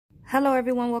Hello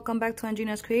everyone, welcome back to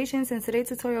Andrina's Creations. In today's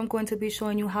tutorial, I'm going to be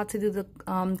showing you how to do the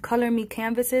Color Me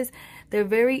canvases. They're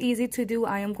very easy to do.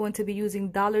 I am going to be using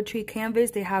Dollar Tree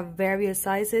canvas. They have various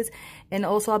sizes, and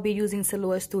also I'll be using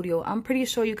Silhouette Studio. I'm pretty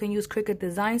sure you can use Cricut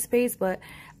Design Space, but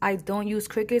I don't use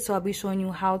Cricut, so I'll be showing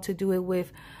you how to do it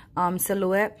with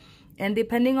Silhouette. And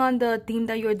depending on the theme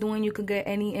that you're doing, you can get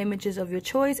any images of your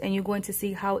choice, and you're going to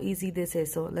see how easy this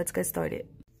is. So let's get started.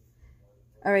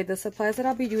 Alright, the supplies that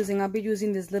I'll be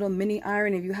using this little mini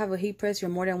iron. If you have a heat press,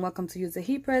 you're more than welcome to use the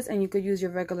heat press, and you could use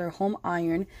your regular home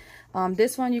iron.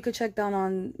 This one you could check down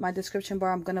on my description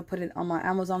bar. I'm going to put it on my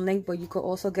Amazon link, but you could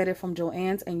also get it from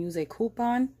Joann's and use a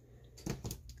coupon.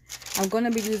 I'm going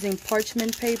to be using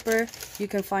parchment paper. You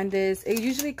can find this. It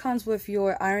usually comes with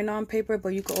your iron-on paper,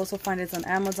 but you could also find this on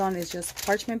Amazon. It's just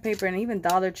parchment paper and even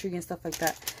Dollar Tree and stuff like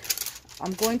that.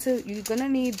 You're gonna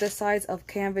need the size of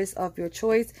canvas of your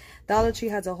choice. Dollar Tree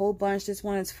has a whole bunch. This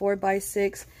one is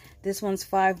 4x6. This one's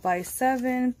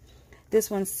 5x7.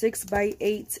 This one's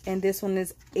 6x8, and this one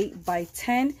is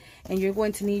 8x10. And you're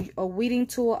going to need a weeding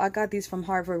tool. I got these from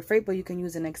Harbor Freight, but you can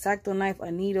use an X-Acto knife,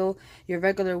 a needle, your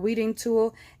regular weeding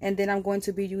tool. And then I'm going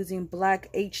to be using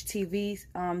black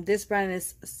HTV. This brand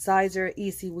is Sizer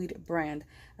Easy Weed brand.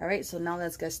 All right, so now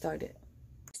let's get started.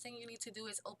 Thing you need to do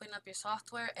is open up your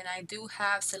software, and I do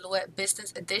have Silhouette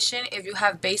Business Edition. If you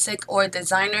have basic or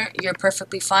designer, you're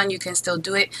perfectly fine, you can still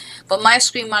do it, but my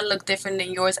screen might look different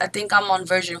than yours. I think I'm on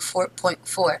version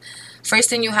 4.4.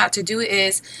 First thing you have to do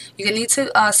is you need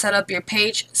to set up your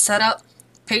page setup.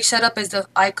 Page setup is the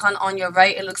icon on your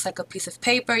right. It looks like a piece of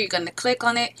paper. You're going to click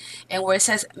on it, and where it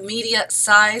says media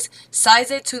size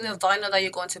it to the vinyl that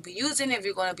you're going to be using. If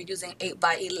you're going to be using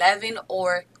 8x11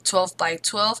 or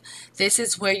 12x12, this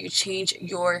is where you change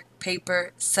your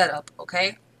paper setup.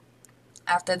 Okay,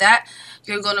 after that,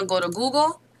 you're going to go to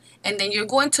Google, and then you're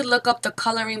going to look up the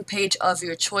coloring page of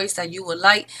your choice that you would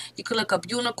like. You could look up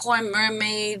unicorn,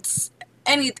 mermaids,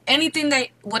 anything that,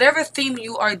 whatever theme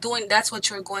you are doing, that's what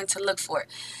you're going to look for.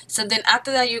 So then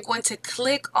after that, you're going to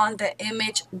click on the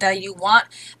image that you want.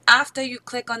 After you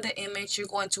click on the image, you're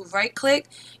going to right click,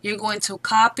 you're going to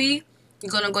copy,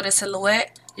 you're going to go to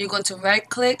Silhouette, you're going to right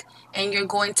click, and you're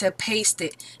going to paste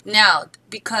it. Now,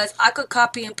 because I could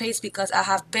copy and paste because I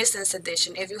have business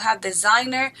edition. If you have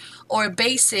designer or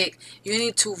basic, you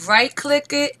need to right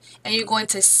click it, and you're going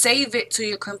to save it to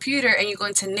your computer, and you're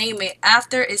going to name it.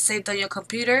 After it's saved on your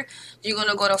computer, you're going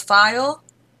to go to file,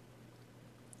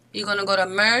 you're going to go to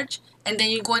merge, and then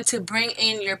you're going to bring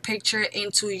in your picture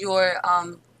into your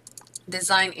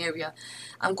design area.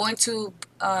 I'm going to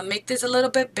make this a little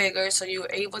bit bigger so you're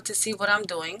able to see what I'm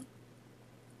doing.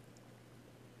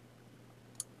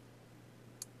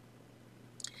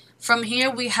 From here,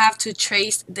 we have to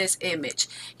trace this image.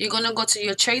 You're going to go to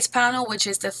your trace panel, which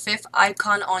is the fifth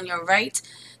icon on your right.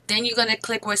 Then you're going to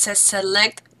click where it says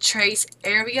select trace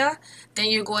area. Then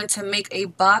you're going to make a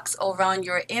box around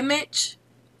your image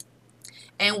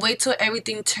and wait till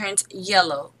everything turns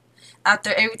yellow.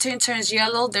 After everything turns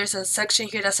yellow, there's a section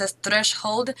here that says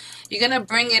threshold. You're going to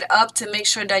bring it up to make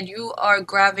sure that you are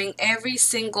grabbing every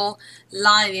single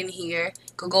line in here.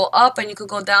 You could go up and you could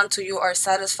go down till you are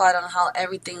satisfied on how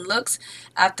everything looks.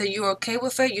 After you're okay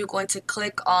with it, you're going to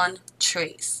click on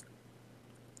trace.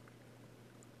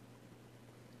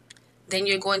 Then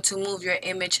you're going to move your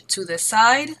image to the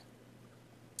side.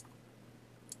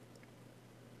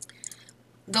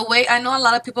 The way I know a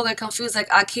lot of people get confused, like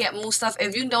I can't move stuff.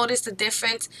 If you notice the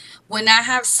difference, when I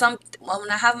have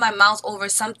my mouse over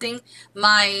something,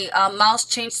 my mouse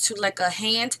changed to like a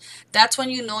hand. That's when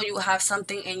you know you have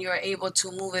something and you're able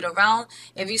to move it around.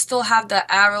 If you still have the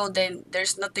arrow, then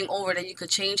there's nothing over that you could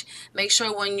change. Make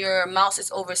sure when your mouse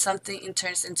is over something, it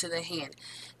turns into the hand.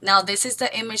 Now this is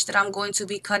the image that I'm going to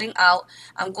be cutting out.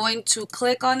 I'm going to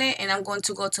click on it, and I'm going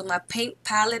to go to my paint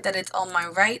palette that is on my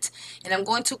right, and I'm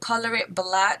going to color it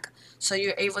black so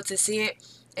you're able to see it.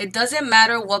 It doesn't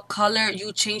matter what color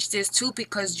you change this to,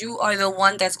 because you are the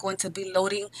one that's going to be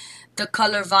loading the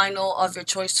color vinyl of your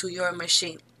choice to your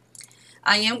machine.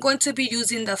 I am going to be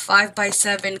using the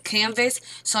 5x7 canvas,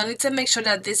 so I need to make sure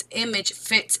that this image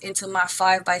fits into my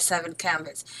 5x7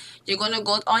 canvas. You're going to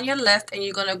go on your left, and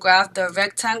you're going to grab the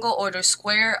rectangle or the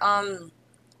square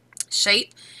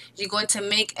shape. You're going to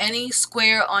make any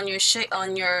square on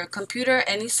your computer,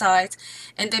 any size,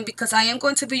 and then because I am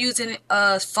going to be using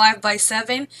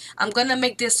 5x7, I'm going to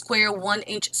make this square 1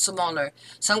 inch smaller.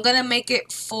 So I'm going to make it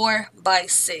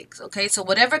 4x6. Okay, so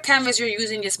whatever canvas you're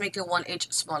using, just make it 1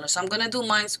 inch smaller. So I'm going to do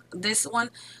this one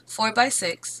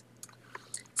 4x6.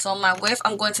 So on my width,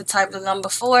 I'm going to type the number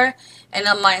 4, and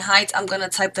on my height, I'm going to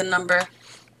type the number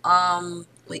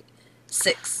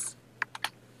 6.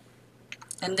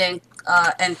 and then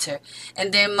enter.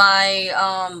 And then my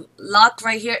lock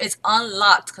right here is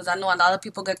unlocked, because I know a lot of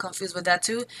people get confused with that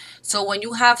too. So when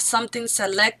you have something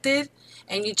selected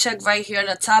and you check right here on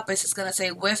the top, it's just gonna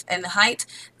say width and height.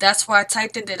 That's where I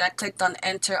typed it, then I clicked on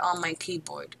enter on my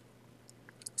keyboard.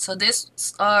 So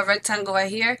this rectangle right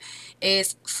here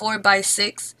is 4 by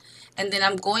 6, and then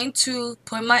I'm going to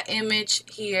put my image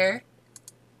here.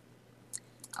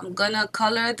 I'm gonna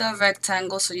color the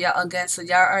rectangle so y'all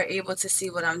are able to see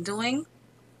what I'm doing.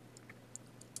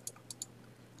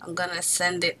 I'm gonna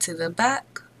send it to the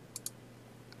back,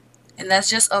 and that's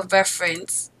just a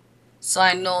reference, so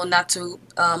I know not to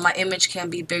my image can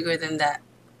be bigger than that.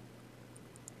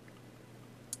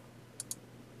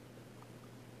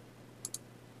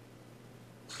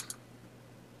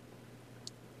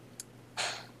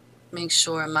 Make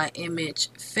sure my image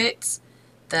fits.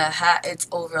 The hat, it's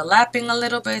overlapping a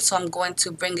little bit, so I'm going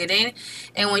to bring it in.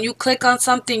 And when you click on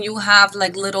something, you have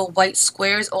like little white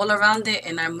squares all around it,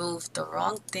 and I moved the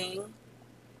wrong thing.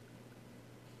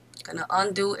 Gonna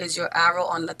undo is your arrow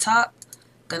on the top.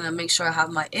 Gonna make sure I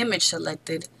have my image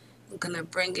selected. I'm gonna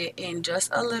bring it in just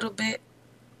a little bit.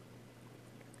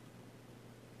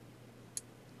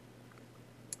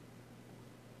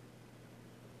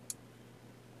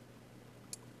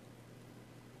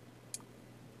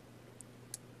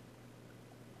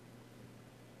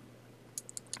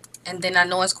 And then I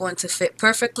know it's going to fit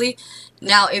perfectly.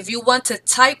 Now, if you want to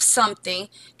type something,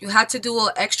 you have to do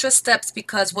extra steps,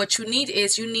 because what you need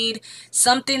is you need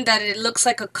something that it looks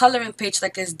like a coloring page,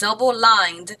 like it's double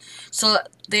lined, so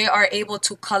they are able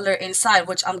to color inside,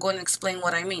 which I'm going to explain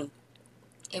what I mean.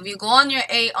 If you go on your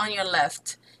A on your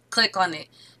left, click on it,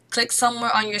 click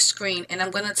somewhere on your screen, and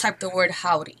I'm going to type the word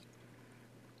howdy.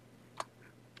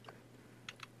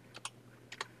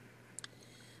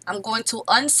 I'm going to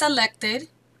unselect it.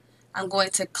 I'm going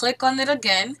to click on it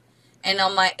again, and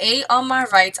on my A on my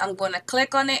right, I'm going to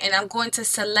click on it, and I'm going to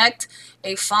select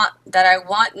a font that I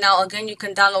want. Now again, you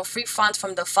can download free fonts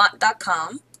from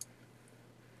thefont.com.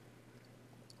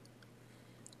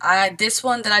 This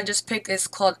one that I just picked is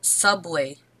called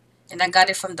Subway, and I got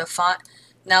it from the font.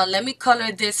 Now let me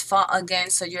color this font again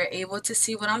so you're able to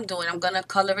see what I'm doing. I'm going to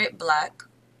color it black.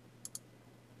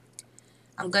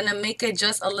 I'm going to make it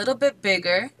just a little bit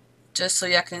bigger, just so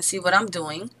y'all can see what I'm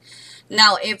doing.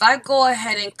 Now, if I go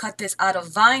ahead and cut this out of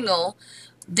vinyl,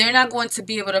 they're not going to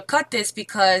be able to cut this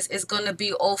because it's going to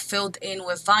be all filled in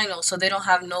with vinyl, so they don't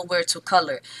have nowhere to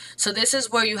color. So this is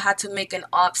where you have to make an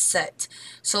offset.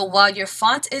 So while your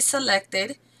font is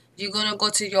selected, you're going to go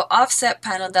to your offset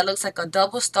panel that looks like a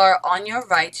double star on your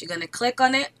right. You're going to click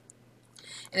on it,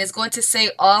 and it's going to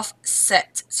say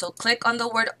offset. So click on the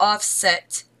word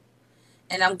offset,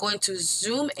 and I'm going to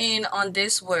zoom in on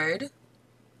this word.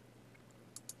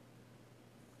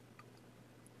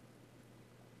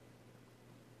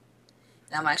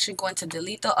 I'm actually going to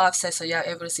delete the offset so y'all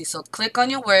able to see. So click on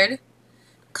your word,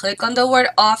 click on the word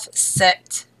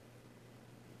offset,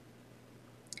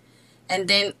 and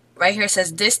then right here it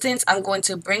says distance. I'm going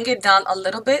to bring it down a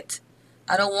little bit.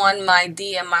 I don't want my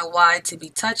D and my Y to be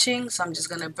touching, so I'm just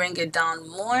going to bring it down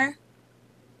more.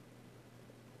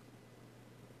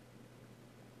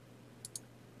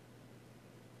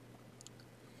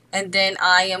 And then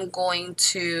I am going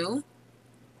to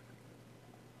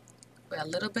go a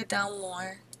little bit down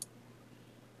more.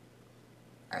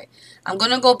 Alright, I'm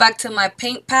going to go back to my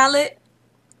paint palette,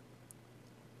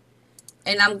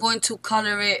 and I'm going to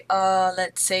color it,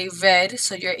 let's say red,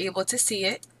 so you're able to see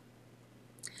it.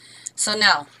 So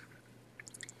now,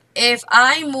 if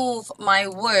I move my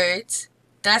words,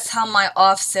 that's how my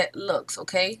offset looks,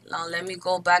 okay? Now let me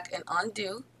go back and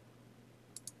undo.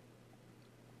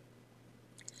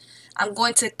 I'm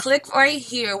going to click right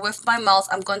here with my mouse.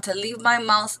 I'm going to leave my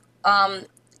mouse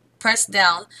pressed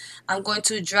down. I'm going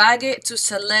to drag it to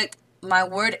select my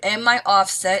word and my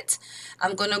offset.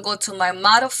 I'm going to go to my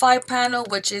modify panel,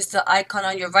 which is the icon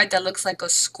on your right that looks like a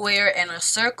square and a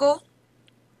circle.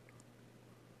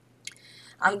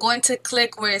 I'm going to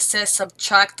click where it says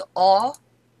subtract all.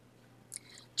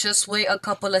 Just wait a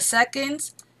couple of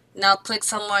seconds. Now click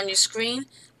somewhere on your screen.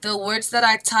 The words that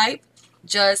I type,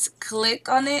 just click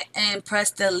on it and press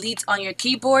delete on your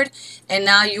keyboard, and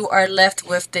now you are left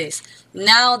with this.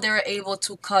 Now they're able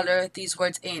to color these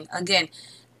words in. Again,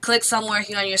 click somewhere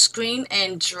here on your screen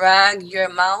and drag your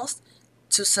mouse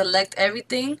to select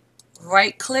everything.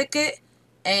 Right click it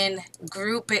and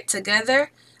group it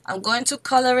together. I'm going to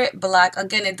color it black.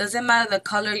 Again, it doesn't matter the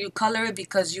color you color it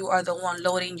because you are the one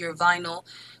loading your vinyl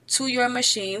to your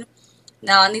machine.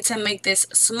 Now I need to make this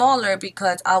smaller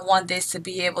because I want this to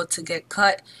be able to get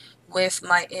cut with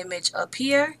my image up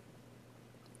here.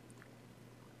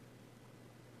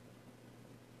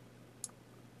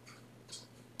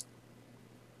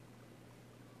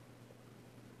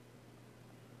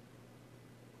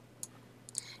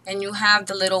 And you have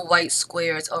the little white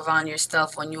squares around your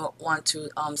stuff when you want to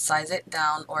size it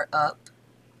down or up.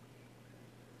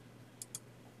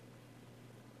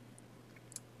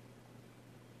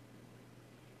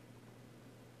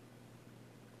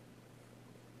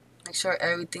 Make sure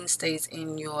everything stays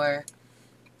in your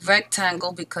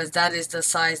rectangle because that is the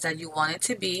size that you want it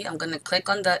to be. I'm going to click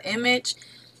on the image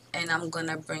and I'm going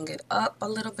to bring it up a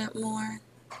little bit more.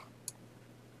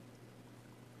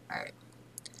 Alright,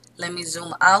 let me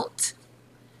zoom out.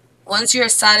 Once you're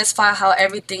satisfied how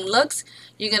everything looks,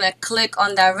 you're going to click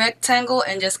on that rectangle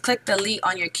and just click delete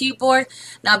on your keyboard.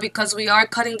 Now, because we are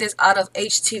cutting this out of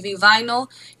HTV vinyl,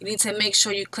 you need to make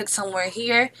sure you click somewhere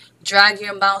here, drag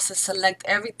your mouse to select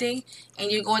everything,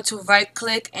 and you're going to right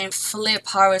click and flip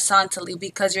horizontally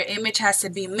because your image has to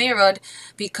be mirrored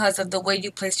because of the way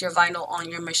you place your vinyl on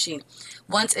your machine.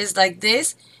 Once it's like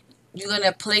this, you're going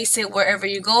to place it wherever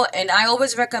you go. And I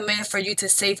always recommend for you to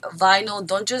save vinyl.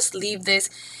 Don't just leave this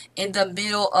in the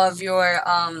middle of your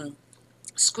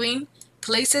screen.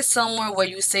 Place it somewhere where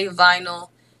you save vinyl.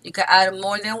 You can add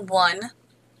more than one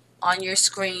on your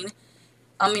screen.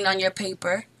 On your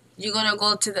paper. You're going to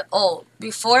go to the,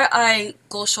 before I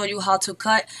go show you how to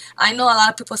cut, I know a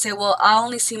lot of people say, well, I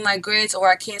only see my grids or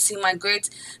I can't see my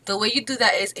grids. The way you do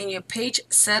that is in your page,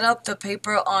 set up the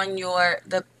paper on your,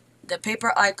 the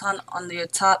paper icon on your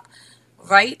top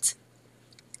right.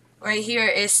 Right here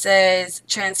it says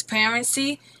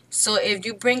transparency. So if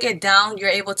you bring it down, you're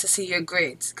able to see your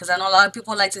grids. Because I know a lot of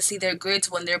people like to see their grids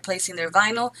when they're placing their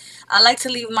vinyl. I like to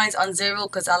leave mine on 0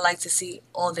 because I like to see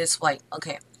all this white.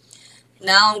 Okay.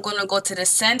 Now I'm going to go to the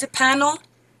send panel,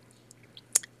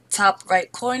 top right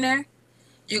corner.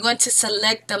 You're going to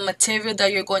select the material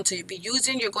that you're going to be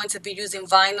using. You're going to be using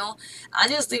vinyl. I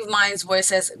just leave mine where it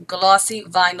says glossy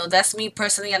vinyl. That's me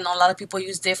personally. I know a lot of people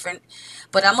use different.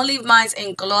 But I'm going to leave mine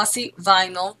in glossy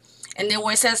vinyl. And then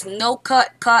where it says no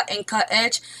cut, cut, and cut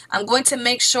edge, I'm going to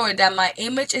make sure that my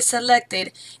image is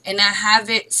selected. And I have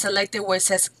it selected where it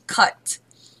says cut.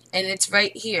 And it's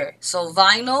right here. So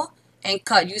vinyl and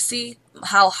cut. You see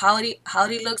how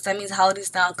it looks? That means how it is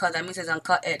down cut. That means it's on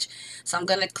cut edge. So I'm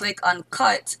gonna click on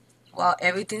cut while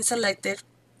everything's selected,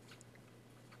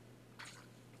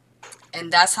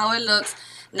 and that's how it looks.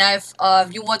 Now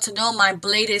if you want to know, my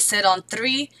blade is set on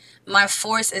 3, my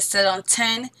force is set on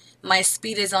 10, my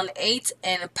speed is on 8,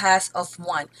 and a pass of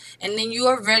 1. And then you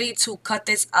are ready to cut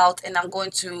this out, and I'm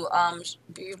going to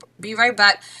be right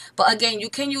back. But again, you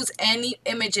can use any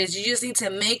images. You just need to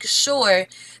make sure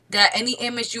that any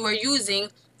image you are using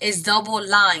is double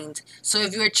lined. So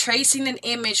if you're tracing an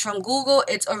image from Google,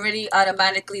 it's already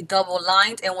automatically double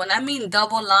lined. And when I mean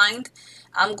double lined,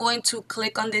 I'm going to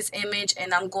click on this image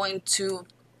and I'm going to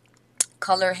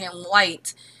color him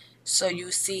white so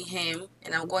you see him,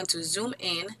 and I'm going to zoom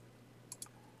in.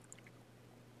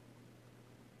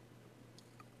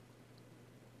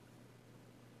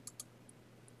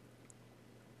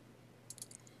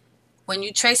 When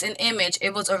you trace an image,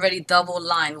 it was already double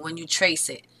lined when you trace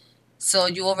it. So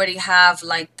you already have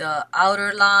like the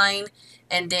outer line,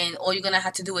 and then all you're gonna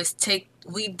have to do is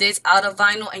weed this out of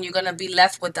vinyl, and you're gonna be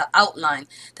left with the outline.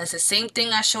 That's the same thing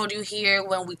I showed you here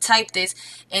when we typed this.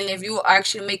 And if you are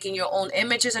actually making your own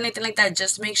images or anything like that,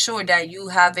 just make sure that you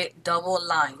have it double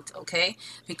lined, okay?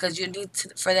 Because you need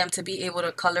for them to be able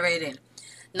to color it in.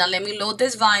 Now let me load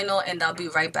this vinyl and I'll be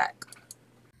right back.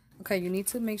 Okay, you need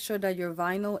to make sure that your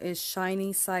vinyl is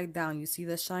shiny side down. You see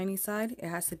the shiny side? It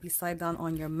has to be side down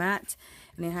on your mat,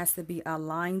 and it has to be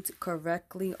aligned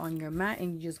correctly on your mat,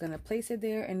 and you're just going to place it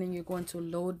there, and then you're going to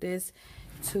load this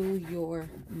to your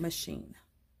machine.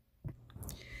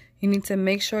 You need to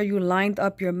make sure you lined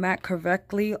up your mat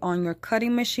correctly on your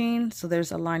cutting machine. So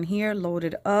there's a line here, load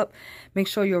it up. Make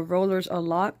sure your rollers are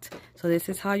locked. So this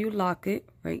is how you lock it,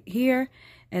 right here.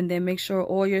 And then make sure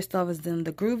all your stuff is in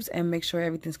the grooves and make sure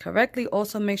everything's correctly.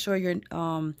 Also make sure your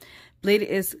blade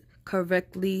is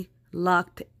correctly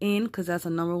locked in, because that's a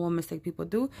 #1 mistake people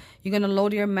do. You're going to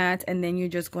load your mat, and then you're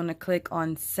just going to click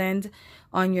on send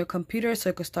on your computer so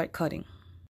you can start cutting.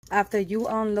 After you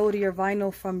unload your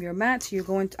vinyl from your mat, you're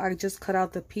going to, I just cut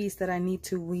out the piece that I need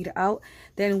to weed out.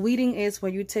 Then weeding is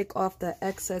when you take off the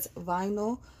excess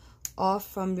vinyl off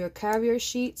from your carrier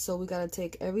sheet. So we got to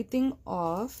take everything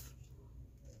off.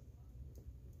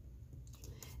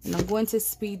 And I'm going to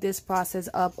speed this process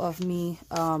up of me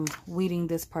weeding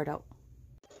this part out.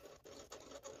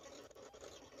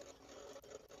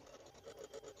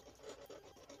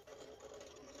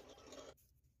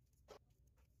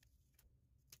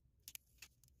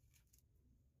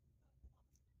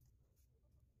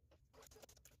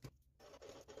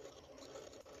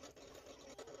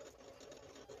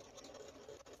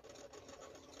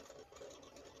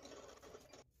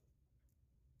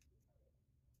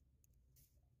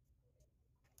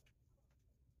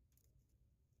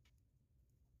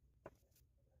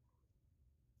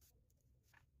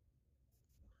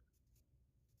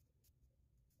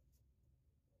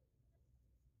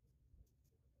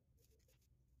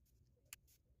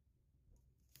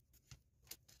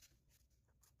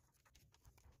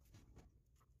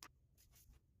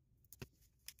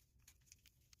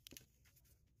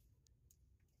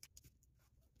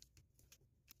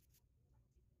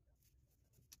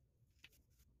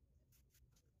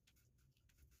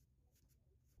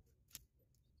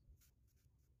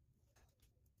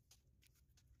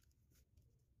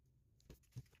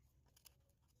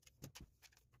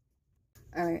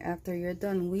 All right, after you're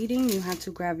done weeding, you have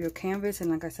to grab your canvas,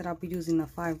 and like I said, I'll be using the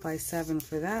 5x7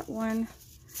 for that one.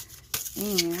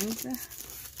 And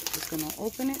just gonna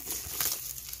open it.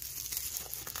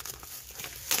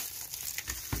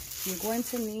 You're going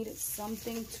to need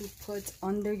something to put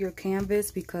under your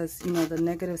canvas because, you know, the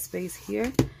negative space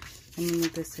here. Let me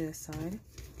move this to the side.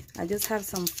 I just have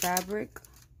some fabric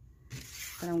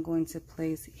that I'm going to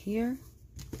place here,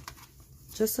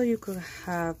 just so you could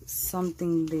have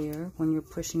something there when you're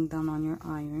pushing down on your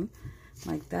iron,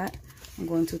 like that. I'm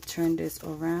going to turn this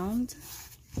around.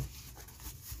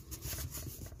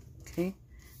 Okay,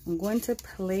 I'm going to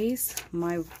place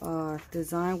my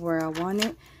design where I want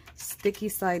it, sticky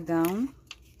side down.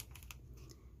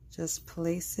 Just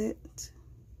place it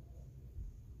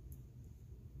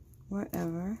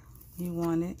wherever you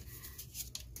want it.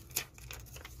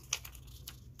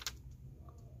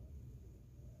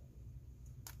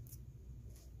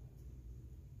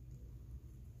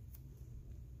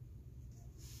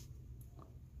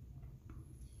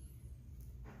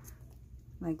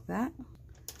 Like that.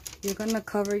 You're going to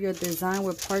cover your design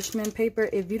with parchment paper.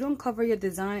 If you don't cover your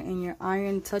design and your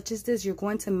iron touches this, you're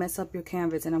going to mess up your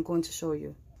canvas, and I'm going to show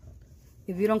you.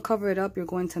 If you don't cover it up, you're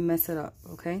going to mess it up,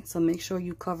 okay? So make sure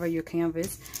you cover your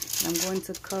canvas. And I'm going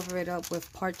to cover it up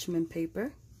with parchment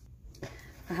paper.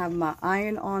 I have my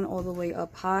iron on all the way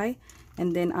up high,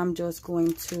 and then I'm just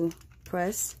going to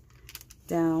press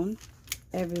down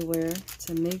everywhere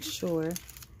to make sure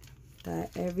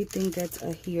that everything gets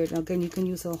adhered. Again, you can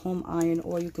use a home iron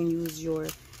or you can use your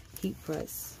heat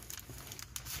press.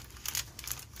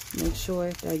 Make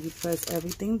sure that you press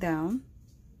everything down.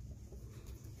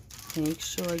 Make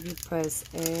sure you press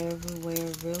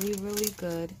everywhere really, really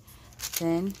good.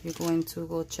 Then you're going to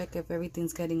go check if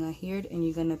everything's getting adhered, and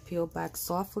you're going to peel back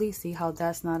softly. See how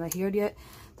that's not adhered yet?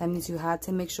 That means you had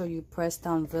to make sure you press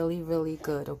down really, really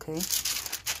good, okay?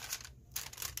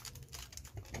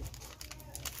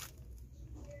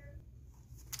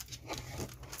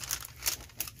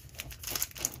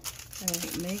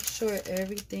 Make sure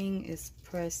everything is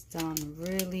pressed down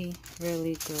really,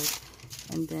 really good.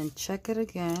 And then check it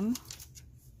again.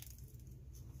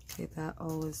 Okay, that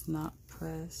O is not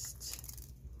pressed.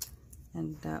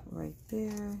 And that right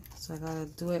there. So I gotta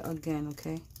do it again,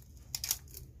 okay?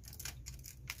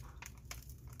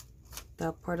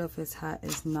 That part of his hat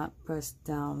is not pressed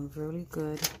down really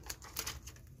good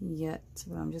yet.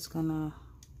 But I'm just gonna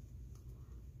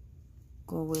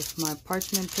go with my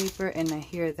parchment paper and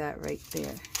adhere that right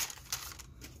there.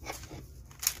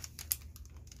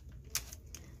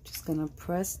 Just gonna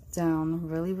press down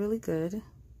really, really good.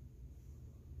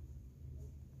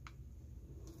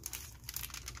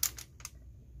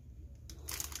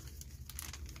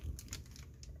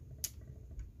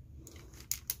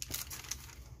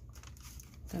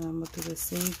 Then I'm gonna do the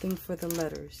same thing for the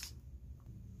letters.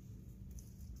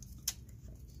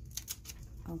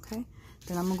 Okay.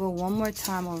 Then I'm gonna go one more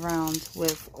time around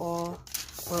with all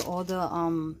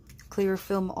the clear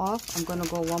film off. I'm gonna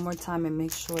go one more time and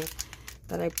make sure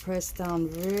that I press down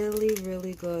really,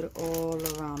 really good all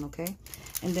around, okay?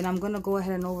 And then I'm gonna go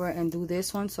ahead and over and do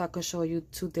this one so I can show you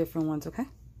two different ones, okay?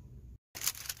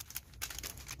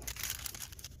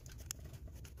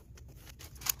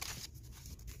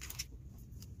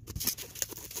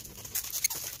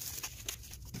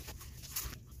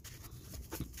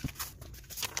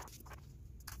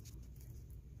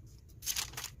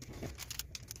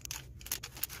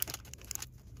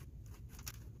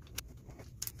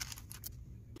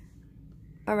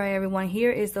 All right, everyone,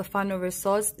 here is the final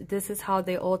results. This is how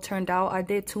they all turned out. I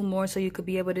did two more so you could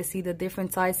be able to see the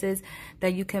different sizes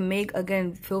that you can make.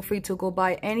 Again, feel free to go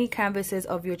buy any canvases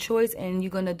of your choice, and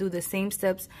you're going to do the same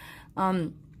steps.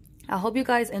 I hope you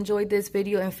guys enjoyed this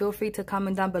video, and feel free to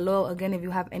comment down below again if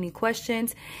you have any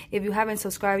questions. If you haven't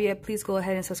subscribed yet, please go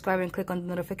ahead and subscribe and click on the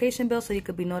notification bell so you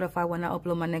could be notified when I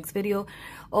upload my next video.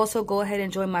 Also, go ahead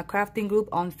and join my crafting group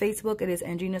on Facebook. It is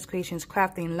Andrina's Creations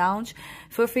Crafting Lounge.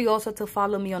 Feel free also to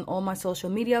follow me on all my social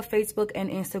media, Facebook and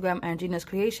Instagram, Andrina's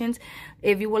Creations.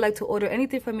 If you would like to order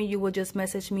anything from me, you will just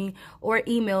message me or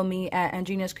email me at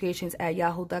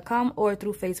andrinascreations@yahoo.com or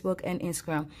through Facebook and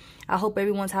Instagram. I hope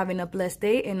everyone's having a blessed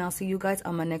day, and I'll see you guys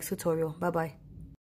on my next tutorial. Bye bye.